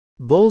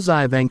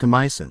Bullseye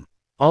vancomycin.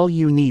 All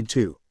you need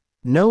to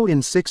know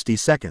in 60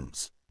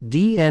 seconds.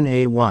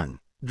 DNA 1.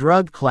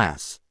 Drug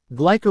class.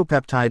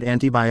 Glycopeptide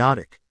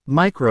antibiotic.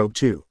 Microbe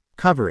 2.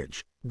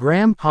 Coverage.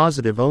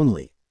 Gram-positive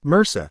only.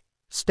 MRSA.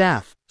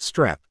 Staph,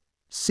 strep.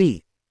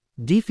 C.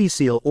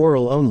 Difficile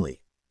oral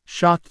only.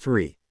 Shot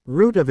 3.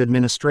 Route of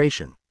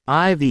administration.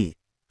 IV.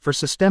 For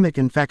systemic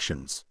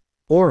infections.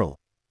 Oral.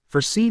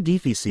 For C.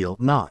 difficile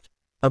not.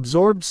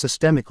 Absorbed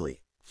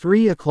systemically.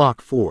 3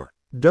 o'clock 4.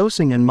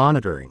 Dosing and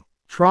monitoring.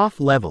 Trough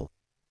level.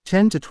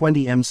 10 to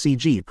 20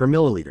 mcg per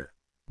milliliter.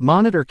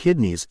 Monitor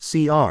kidneys,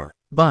 CR,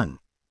 bun.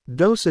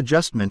 Dose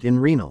adjustment in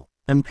renal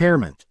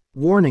impairment.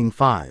 Warning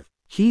 5.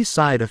 Key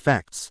side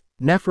effects.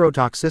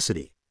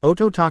 Nephrotoxicity.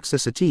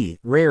 Ototoxicity,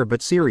 rare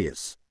but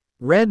serious.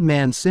 Red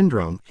man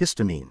syndrome,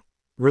 histamine.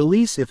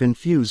 Release if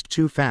infused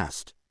too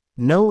fast.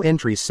 No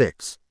entry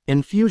 6.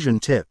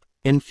 Infusion tip.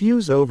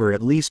 Infuse over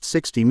at least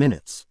 60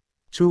 minutes.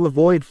 To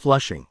avoid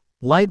flushing.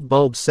 Light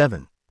bulb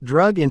 7.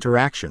 Drug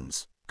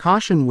interactions.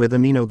 Caution with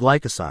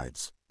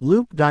aminoglycosides.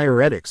 Loop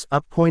diuretics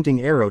uppointing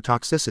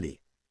aerotoxicity.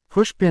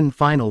 Pushpin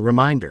final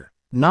reminder.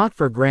 Not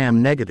for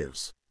gram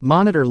negatives.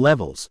 Monitor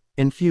levels.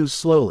 Infuse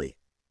slowly.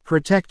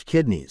 Protect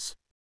kidneys.